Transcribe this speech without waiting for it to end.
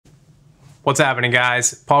What's happening,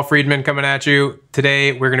 guys? Paul Friedman coming at you.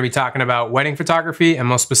 Today, we're gonna be talking about wedding photography and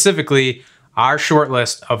most specifically, our short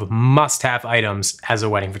list of must-have items as a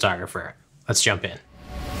wedding photographer. Let's jump in.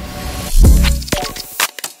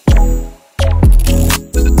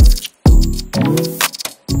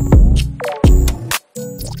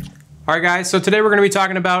 All right, guys, so today we're gonna be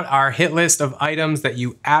talking about our hit list of items that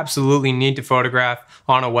you absolutely need to photograph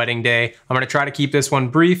on a wedding day. I'm gonna try to keep this one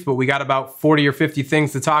brief, but we got about 40 or 50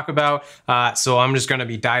 things to talk about, so I'm just gonna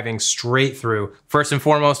be diving straight through. First and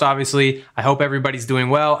foremost, obviously, I hope everybody's doing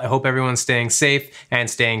well. I hope everyone's staying safe and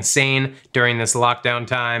staying sane during this lockdown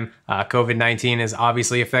time. COVID-19 is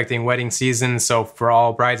obviously affecting wedding season, so for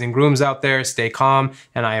all brides and grooms out there, stay calm,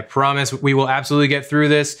 and I promise we will absolutely get through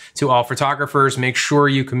this. To all photographers, make sure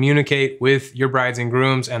you communicate with your brides and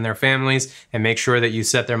grooms and their families and make sure that you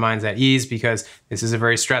set their minds at ease, because this is a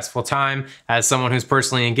very stressful time. As someone who's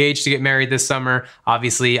personally engaged to get married this summer,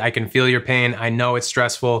 obviously I can feel your pain. I know it's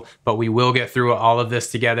stressful, but we will get through all of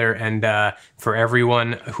this together. And for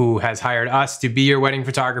everyone who has hired us to be your wedding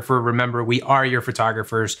photographer, remember, we are your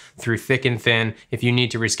photographers through thick and thin. If you need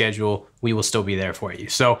to reschedule, we will still be there for you.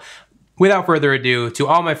 So without further ado, to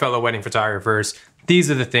all my fellow wedding photographers, these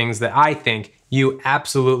are the things that I think you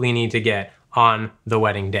absolutely need to get on the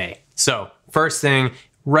wedding day. So first thing,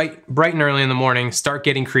 bright and early in the morning, start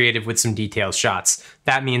getting creative with some detailed shots.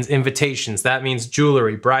 That means invitations, that means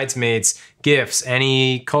jewelry, bridesmaids, gifts,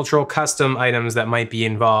 any cultural custom items that might be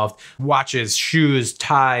involved, watches, shoes,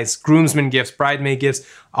 ties, groomsmen gifts, bridesmaid gifts,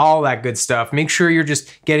 all that good stuff. Make sure you're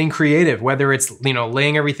just getting creative, whether it's,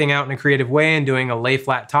 laying everything out in a creative way and doing a lay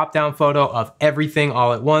flat top down photo of everything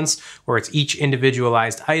all at once, or it's each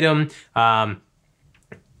individualized item.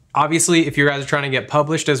 Obviously, if you guys are trying to get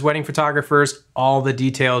published as wedding photographers, all the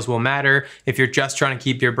details will matter. If you're just trying to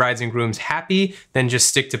keep your brides and grooms happy, then just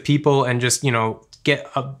stick to people and just, get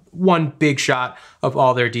one big shot of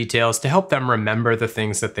all their details to help them remember the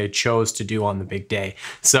things that they chose to do on the big day.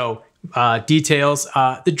 So details,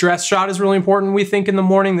 the dress shot is really important, we think, in the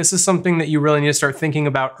morning. This is something that you really need to start thinking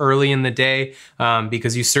about early in the day,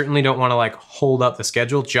 because you certainly don't want to hold up the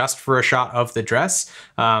schedule just for a shot of the dress.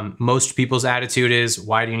 Most people's attitude is,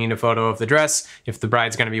 why do you need a photo of the dress if the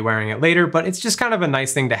bride's going to be wearing it later? But it's just kind of a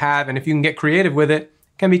nice thing to have, and if you can get creative with it, it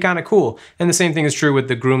can be kind of cool. And the same thing is true with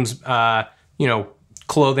the groom's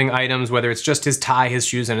clothing items, whether it's just his tie, his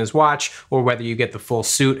shoes, and his watch, or whether you get the full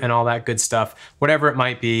suit and all that good stuff, whatever it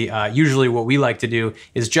might be. Usually what we like to do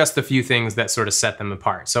is just the few things that sort of set them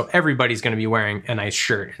apart. So everybody's gonna be wearing a nice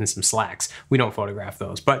shirt and some slacks. We don't photograph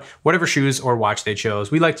those, but whatever shoes or watch they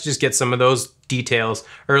chose, we like to just get some of those details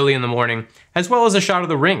early in the morning, as well as a shot of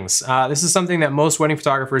the rings. This is something that most wedding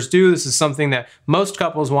photographers do. This is something that most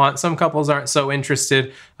couples want. Some couples aren't so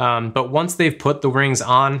interested, but once they've put the rings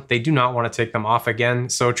on, they do not want to take them off again.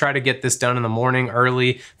 So try to get this done in the morning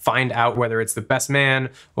early. Find out whether it's the best man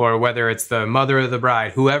or whether it's the mother of the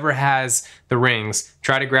bride, whoever has the rings,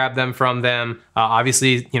 try to grab them from them.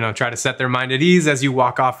 Obviously, try to set their mind at ease as you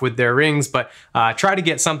walk off with their rings, but try to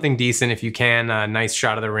get something decent if you can. A nice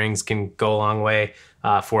shot of the rings can go a long way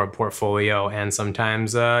for a portfolio, and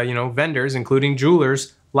sometimes, vendors, including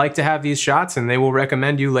jewelers, like to have these shots, and they will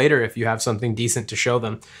recommend you later if you have something decent to show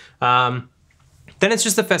them. Then it's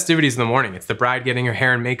just the festivities in the morning. It's the bride getting her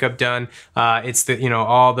hair and makeup done. It's the,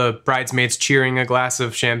 all the bridesmaids cheering a glass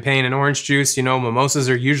of champagne and orange juice. Mimosas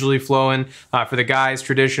are usually flowing. For the guys,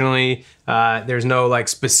 traditionally, there's no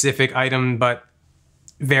specific item, but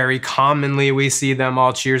very commonly we see them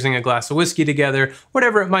all cheersing a glass of whiskey together,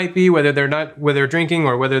 whatever it might be, whether they're drinking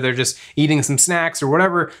or whether they're just eating some snacks or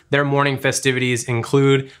whatever their morning festivities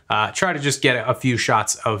include. Try to just get a few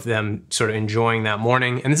shots of them sort of enjoying that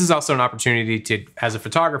morning. And this is also an opportunity to, as a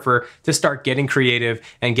photographer, to start getting creative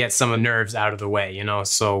and get some of the nerves out of the way,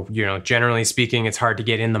 So, generally speaking, it's hard to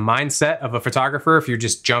get in the mindset of a photographer if you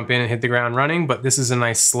just jump in and hit the ground running, but this is a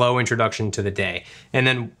nice slow introduction to the day. And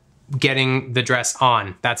then getting the dress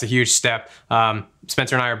on, that's a huge step.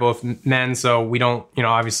 Spencer and I are both men, so we don't,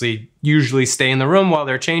 obviously usually stay in the room while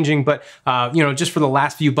they're changing, but, just for the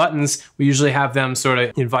last few buttons, we usually have them sort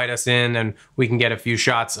of invite us in and we can get a few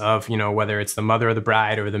shots of, whether it's the mother of the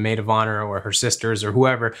bride or the maid of honor or her sisters or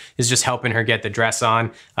whoever is just helping her get the dress on.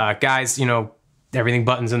 Guys, everything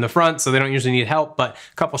buttons in the front, so they don't usually need help, but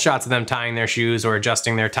a couple shots of them tying their shoes or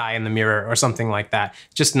adjusting their tie in the mirror or something like that.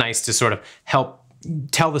 Just nice to sort of help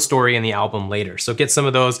tell the story in the album later. So get some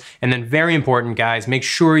of those. And then very important, guys, make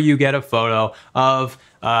sure you get a photo of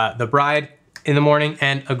the bride in the morning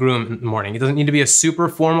and a groom in the morning. It doesn't need to be a super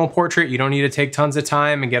formal portrait. You don't need to take tons of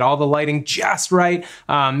time and get all the lighting just right.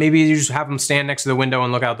 Maybe you just have them stand next to the window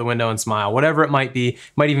and look out the window and smile. Whatever it might be. It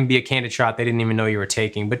might even be a candid shot they didn't even know you were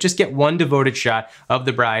taking. But just get one devoted shot of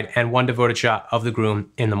the bride and one devoted shot of the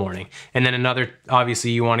groom in the morning. And then another,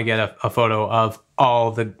 obviously you want to get a photo of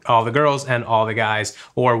all the girls and all the guys,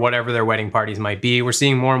 or whatever their wedding parties might be. We're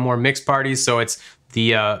seeing more and more mixed parties, so it's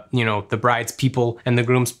the you know, the bride's people and the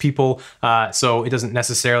groom's people, so it doesn't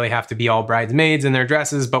necessarily have to be all bridesmaids in their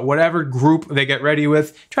dresses, but whatever group they get ready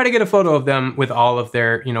with, try to get a photo of them with all of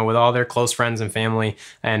their, you know, with all their close friends and family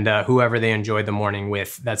and whoever they enjoyed the morning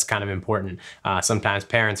with. That's kind of important. Sometimes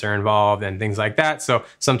parents are involved and things like that, so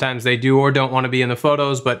sometimes they do or don't want to be in the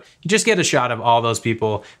photos, but you just get a shot of all those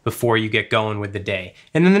people before you get going with the day.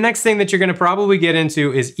 And then the next thing that you're going to probably get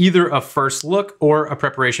into is either a first look or a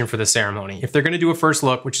preparation for the ceremony. If they're going to do a first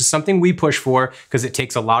look, which is something we push for because it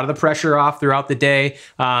takes a lot of the pressure off throughout the day,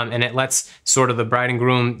 and it lets sort of the bride and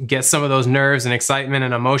groom get some of those nerves and excitement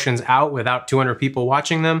and emotions out without 200 people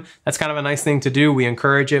watching them. That's kind of a nice thing to do. We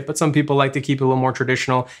encourage it, but some people like to keep it a little more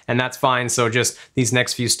traditional, and that's fine. So just these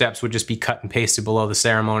next few steps would just be cut and pasted below the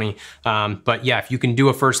ceremony. But yeah, if you can do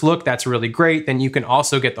a first look, that's really great. Then you can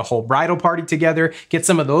also get the whole bridal party together, get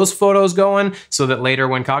some of those photos going so that later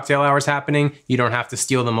when cocktail hour is happening, you don't have to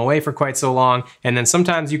steal them away for quite so long. And then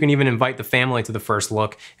sometimes you can even invite the family to the first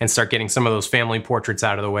look and start getting some of those family portraits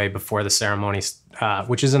out of the way before the ceremony,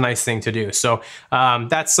 which is a nice thing to do. So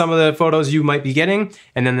that's some of the photos you might be getting.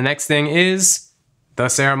 And then the next thing is the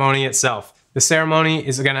ceremony itself. The ceremony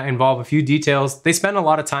is going to involve a few details. They spend a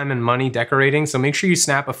lot of time and money decorating, so make sure you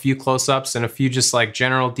snap a few close-ups and a few just like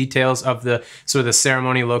general details of the sort of the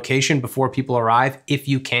ceremony location before people arrive, if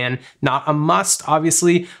you can. Not a must,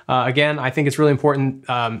 obviously. Again, I think it's really important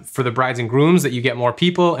for the brides and grooms that you get more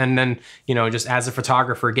people, and then, you know, just as a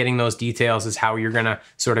photographer, getting those details is how you're going to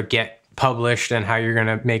sort of get published and how you're going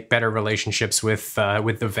to make better relationships with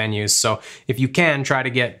the venues. So if you can, try to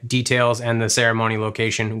get details and the ceremony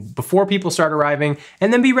location before people start arriving,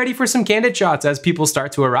 and then be ready for some candid shots as people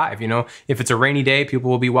start to arrive. You know, if it's a rainy day,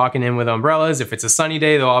 people will be walking in with umbrellas. If it's a sunny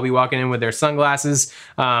day, they'll all be walking in with their sunglasses.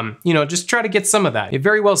 You know, just try to get some of that. It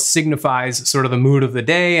very well signifies sort of the mood of the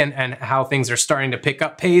day and how things are starting to pick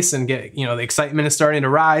up pace and get, you know, the excitement is starting to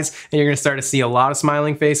rise, and you're going to start to see a lot of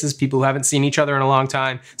smiling faces, people who haven't seen each other in a long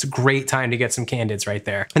time. It's a great time to get some candids right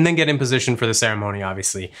there. And then get in position for the ceremony,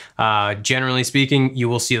 obviously. Generally speaking, you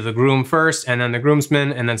will see the groom first, and then the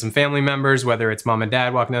groomsmen, and then some family members, whether it's mom and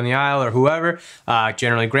dad walking down the aisle or whoever.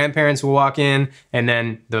 Generally grandparents will walk in, and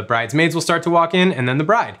then the bridesmaids will start to walk in, and then the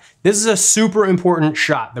bride. This is a super important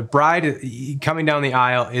shot. The bride coming down the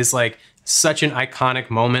aisle is like such an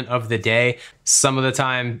iconic moment of the day. Some of the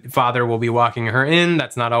time, father will be walking her in.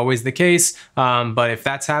 That's not always the case. But if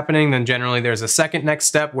that's happening, then generally there's a second next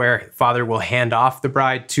step where father will hand off the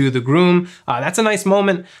bride to the groom. That's a nice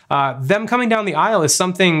moment. Them coming down the aisle is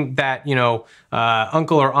something that, you know,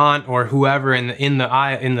 uncle or aunt or whoever in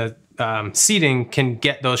the seating can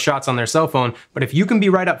get those shots on their cell phone. But if you can be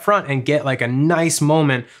right up front and get like a nice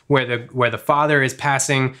moment where the father is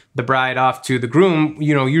passing the bride off to the groom,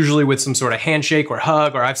 you know, usually with some sort of handshake or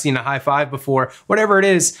hug, or I've seen a high five before, whatever it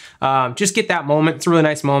is, just get that moment. It's a really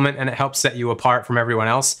nice moment, and it helps set you apart from everyone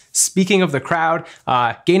else. Speaking of the crowd,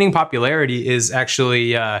 gaining popularity is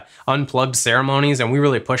actually unplugged ceremonies, and we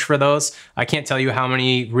really push for those. I can't tell you how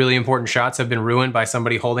many really important shots have been ruined by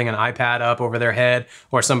somebody holding an iPad up over their head,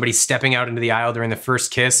 or somebody stepping out into the aisle during the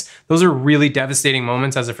first kiss. Those are really devastating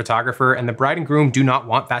moments as a photographer, and the bride and groom do not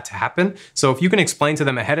want that to happen. So if you can explain to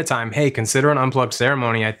them ahead of time, hey, consider an unplugged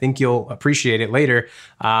ceremony, I think you'll appreciate it later.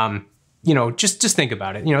 You know, just think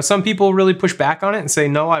about it. You know, some people really push back on it and say,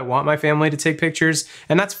 no, I want my family to take pictures,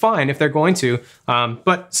 and that's fine if they're going to,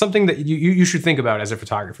 but something that you should think about as a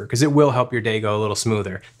photographer, because it will help your day go a little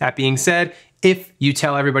smoother. That being said, if you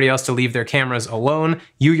tell everybody else to leave their cameras alone,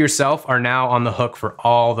 you yourself are now on the hook for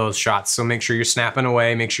all those shots. So make sure you're snapping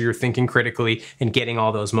away, make sure you're thinking critically and getting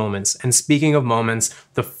all those moments. And speaking of moments,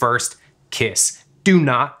 the first kiss. Do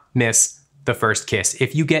not miss the first kiss.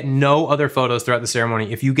 If you get no other photos throughout the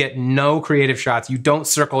ceremony, if you get no creative shots, you don't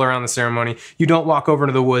circle around the ceremony, you don't walk over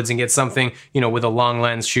to the woods and get something, you know, with a long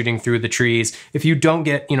lens shooting through the trees, if you don't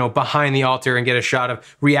get, you know, behind the altar and get a shot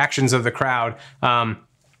of reactions of the crowd,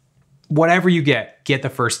 whatever you get the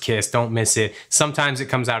first kiss, don't miss it. Sometimes it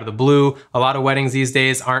comes out of the blue. A lot of weddings these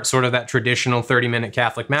days aren't sort of that traditional 30-minute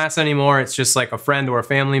Catholic mass anymore. It's just like a friend or a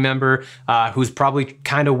family member who's probably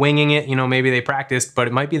kind of winging it. You know, maybe they practiced, but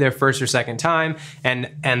it might be their first or second time.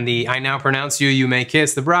 And the "I now pronounce you, you may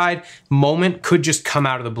kiss the bride" moment could just come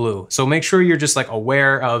out of the blue. So make sure you're just like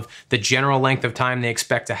aware of the general length of time they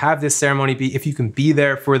expect to have this ceremony be. If you can be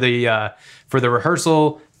there for the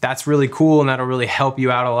rehearsal, that's really cool, and that'll really help you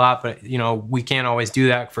out a lot. But you know, we can't always do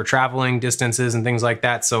that for traveling distances and things like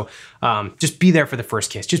that. So just be there for the first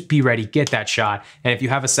kiss. Just be ready, get that shot. And if you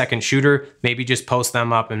have a second shooter, maybe just post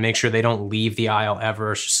them up and make sure they don't leave the aisle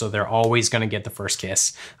ever, so they're always gonna get the first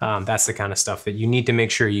kiss. That's the kind of stuff that you need to make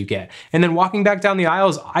sure you get. And then walking back down the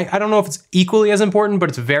aisles, I don't know if it's equally as important, but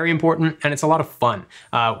it's very important, and it's a lot of fun.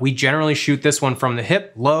 We generally shoot this one from the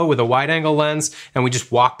hip, low, with a wide angle lens, and we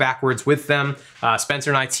just walk backwards with them. Spencer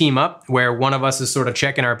and I team up where one of us is sort of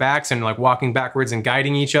checking our backs and like walking backwards and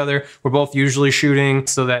guiding each other. We're both usually shooting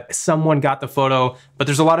so that someone got the photo, but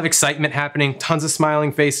there's a lot of excitement happening, tons of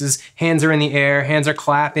smiling faces, hands are in the air, hands are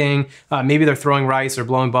clapping, maybe they're throwing rice or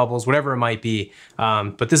blowing bubbles, whatever it might be.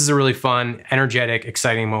 But this is a really fun, energetic,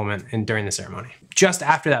 exciting moment during the ceremony. Just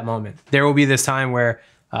after that moment, there will be this time where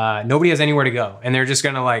nobody has anywhere to go, and they're just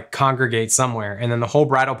gonna like congregate somewhere, and then the whole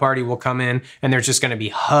bridal party will come in, and there's just gonna be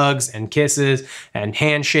hugs and kisses and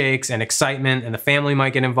handshakes and excitement, and the family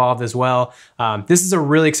might get involved as well. This is a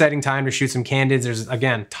really exciting time to shoot some candids. There's,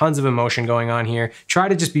 again, tons of emotion going on here. Try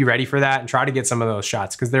to just be ready for that and try to get some of those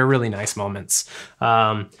shots because they're really nice moments.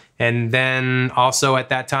 And then also at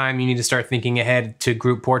that time, you need to start thinking ahead to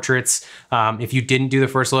group portraits. If you didn't do the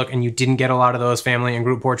first look and you didn't get a lot of those family and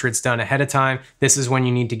group portraits done ahead of time, this is when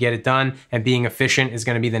you need to get it done. And being efficient is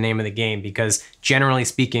going to be the name of the game, because generally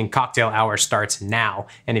speaking, cocktail hour starts now.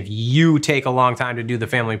 And if you take a long time to do the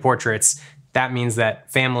family portraits, that means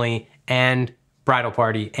that family and bridal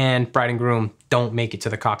party and bride and groom don't make it to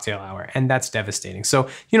the cocktail hour, and that's devastating. So,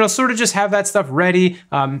 you know, sort of just have that stuff ready.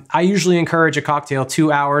 I usually encourage a cocktail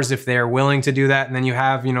 2 hours if they're willing to do that, and then you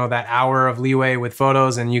have, you know, that hour of leeway with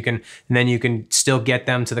photos, and then you can still get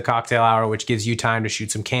them to the cocktail hour, which gives you time to shoot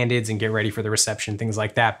some candids and get ready for the reception, things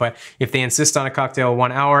like that. But if they insist on a cocktail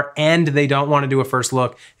 1 hour and they don't want to do a first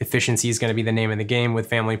look, efficiency is going to be the name of the game with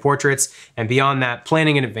family portraits. And beyond that,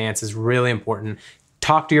 planning in advance is really important.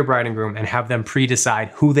 Talk to your bride and groom and have them pre-decide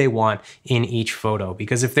who they want in each photo.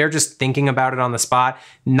 Because if they're just thinking about it on the spot,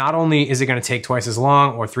 not only is it going to take twice as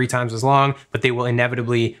long or 3 times as long, but they will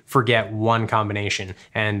inevitably forget one combination.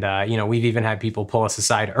 And, you know, we've even had people pull us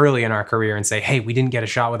aside early in our career and say, hey, we didn't get a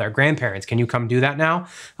shot with our grandparents. Can you come do that now?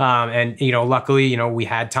 And, you know, luckily, you know, we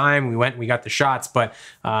had time, we went, we got the shots, but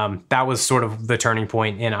that was sort of the turning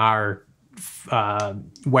point in our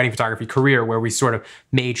wedding photography career, where we sort of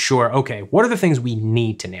made sure, okay, what are the things we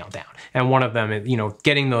need to nail down? And one of them is, you know,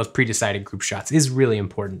 getting those pre-decided group shots is really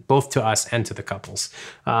important, both to us and to the couples.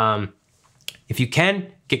 If you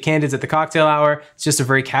can, get candids at the cocktail hour. It's just a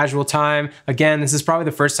very casual time. Again, this is probably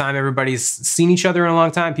the first time everybody's seen each other in a long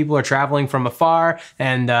time. People are traveling from afar,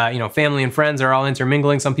 and you know, family and friends are all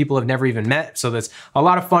intermingling. Some people have never even met, so there's a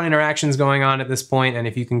lot of fun interactions going on at this point. And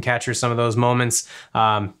if you can capture some of those moments,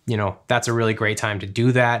 you know, that's a really great time to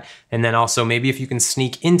do that. And then also maybe if you can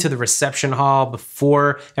sneak into the reception hall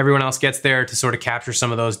before everyone else gets there to sort of capture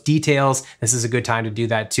some of those details, this is a good time to do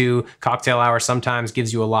that too. Cocktail hour sometimes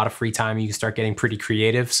gives you a lot of free time. You can start getting pretty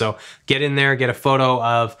creative. So get in there, get a photo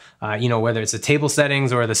of, you know, whether it's the table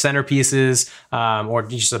settings or the centerpieces, or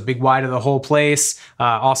just a big wide of the whole place.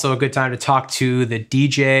 Also a good time to talk to the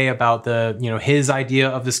DJ about the, you know, his idea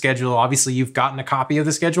of the schedule. Obviously you've gotten a copy of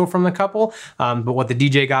the schedule from the couple, but what the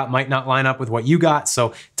DJ got might not line up with what you got.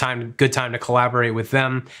 So good time to collaborate with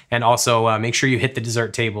them. And also make sure you hit the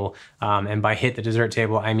dessert table. And by hit the dessert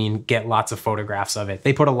table, I mean, get lots of photographs of it.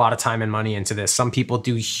 They put a lot of time and money into this. Some people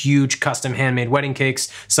do huge custom handmade wedding cakes.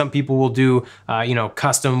 Some people will do, you know,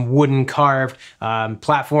 custom wooden carved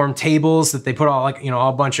platform tables that they put all, like, you know,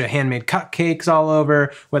 a bunch of handmade cupcakes all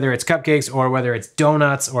over, whether it's cupcakes or whether it's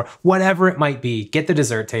donuts or whatever it might be. Get the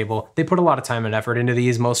dessert table. They put a lot of time and effort into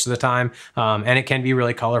these most of the time, and it can be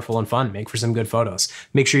really colorful and fun. Make for some good photos.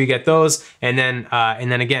 Make sure you get those, and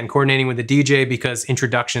then again, coordinating with the DJ, because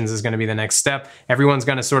introductions is going to be the next step. Everyone's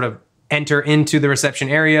going to sort of enter into the reception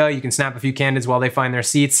area. You can snap a few candids while they find their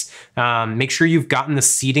seats. Make sure you've gotten the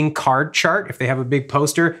seating card chart. If they have a big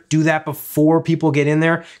poster, do that before people get in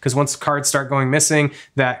there, because once cards start going missing,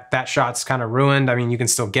 that shot's kind of ruined. I mean, you can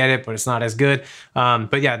still get it, but it's not as good.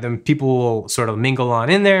 But yeah, then people will sort of mingle on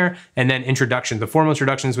in there. And then introductions. The formal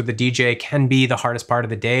introductions with the DJ can be the hardest part of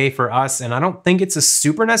the day for us. And I don't think it's a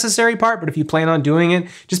super necessary part, but if you plan on doing it,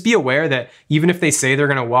 just be aware that even if they say they're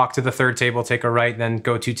going to walk to the third table, take a right, then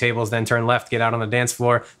go 2 tables, then turn left, get out on the dance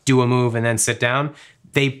floor, do a move, and then sit down,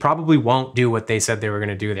 they probably won't do what they said they were going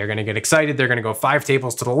to do. They're going to get excited. They're going to go 5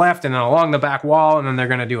 tables to the left and then along the back wall, and then they're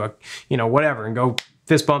going to do a, you know, whatever, and go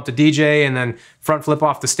fist bump to DJ and then front flip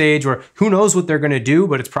off the stage, or who knows what they're going to do,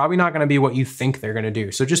 but it's probably not going to be what you think they're going to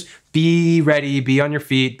do. So just be ready, be on your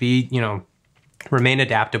feet, be, you know, remain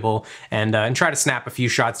adaptable, and try to snap a few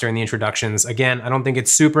shots during the introductions. Again, I don't think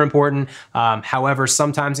it's super important. However,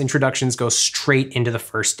 sometimes introductions go straight into the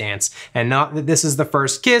first dance, and not that this is the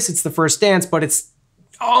first kiss, it's the first dance, but it's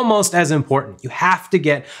almost as important. You have to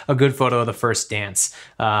get a good photo of the first dance.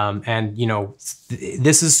 And you know,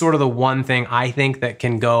 this is sort of the one thing I think that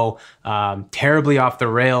can go terribly off the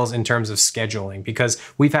rails in terms of scheduling, because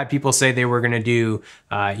we've had people say they were going to do,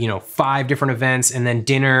 you know, 5 different events and then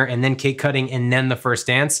dinner and then cake cutting and then the first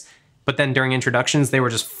dance. But then during introductions, they were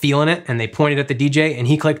just feeling it and they pointed at the DJ and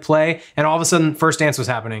he clicked play and all of a sudden first dance was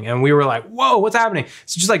happening. And we were like, whoa, what's happening?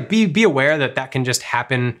 So just like be aware that that can just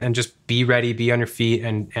happen, and just be ready, be on your feet,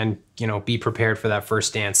 and you know, be prepared for that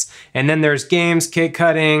first dance. And then there's games, cake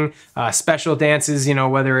cutting, special dances, you know,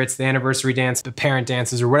 whether it's the anniversary dance, the parent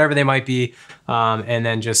dances, or whatever they might be, and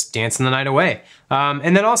then just dancing the night away.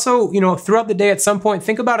 And then also, you know, throughout the day at some point,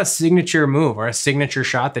 think about a signature move or a signature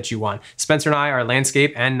shot that you want. Spencer and I are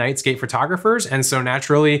landscape and nightscape photographers, and so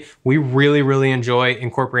naturally, we really enjoy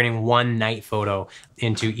incorporating one night photo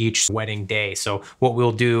into each wedding day. So what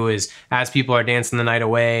we'll do is, as people are dancing the night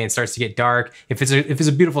away and it starts to get dark, if it's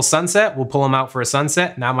a beautiful sunset, we'll pull them out for a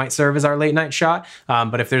sunset, and that might serve as our late night shot.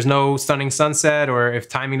 But if there's no stunning sunset, or if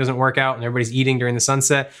timing doesn't work out and everybody's eating during the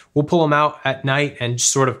sunset, we'll pull them out at night and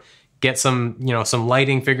just sort of get some, you know, some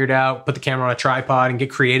lighting figured out, put the camera on a tripod and get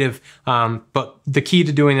creative. But the key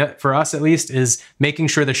to doing that, for us at least, is making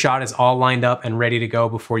sure the shot is all lined up and ready to go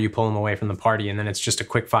before you pull them away from the party. And then it's just a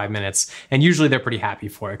quick 5 minutes. And usually they're pretty happy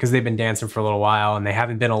for it, because they've been dancing for a little while and they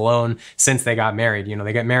haven't been alone since they got married. You know,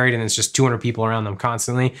 they get married and it's just 200 people around them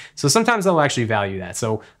constantly. So sometimes they'll actually value that.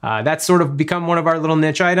 So that's sort of become one of our little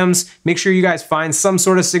niche items. Make sure you guys find some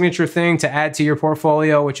sort of signature thing to add to your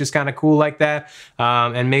portfolio, which is kind of cool like that.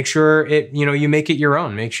 And make sure you make it your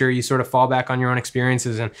own. Make sure you sort of fall back on your own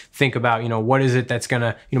experiences and think about, you know, what is it that's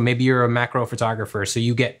gonna, you know, maybe you're a macro photographer, so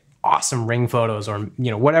you get awesome ring photos, or, you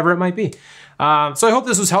know, whatever it might be. So I hope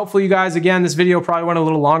this was helpful, you guys. Again, this video probably went a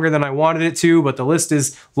little longer than I wanted it to, but the list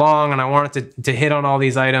is long and I wanted to hit on all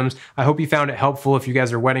these items. I hope you found it helpful if you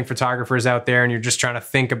guys are wedding photographers out there and you're just trying to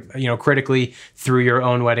think, you know, critically through your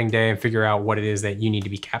own wedding day and figure out what it is that you need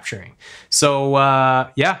to be capturing. So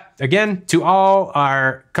yeah, again, to all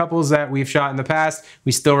our couples that we've shot in the past,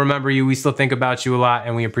 we still remember you, we still think about you a lot,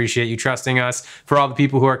 and we appreciate you trusting us. For all the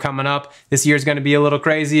people who are coming up, this year's gonna be a little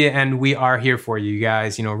crazy, and we are here for you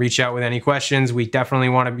guys. You know, reach out with any questions. We definitely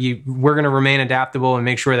want to be, we're going to remain adaptable and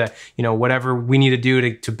make sure that, you know, whatever we need to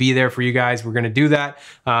do to be there for you guys, we're going to do that.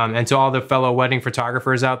 And to all the fellow wedding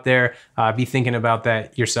photographers out there, be thinking about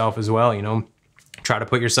that yourself as well. You know, try to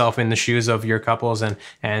put yourself in the shoes of your couples and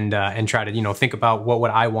try to, you know, think about what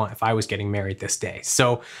would I want if I was getting married this day.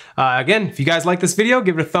 So again, if you guys like this video,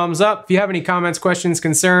 give it a thumbs up. If you have any comments, questions,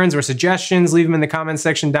 concerns, or suggestions, leave them in the comments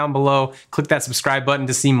section down below. Click that subscribe button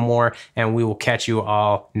to see more, and we will catch you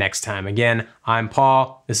all next time. Again, I'm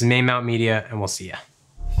Paul. This is Main Mount Media, and we'll see ya.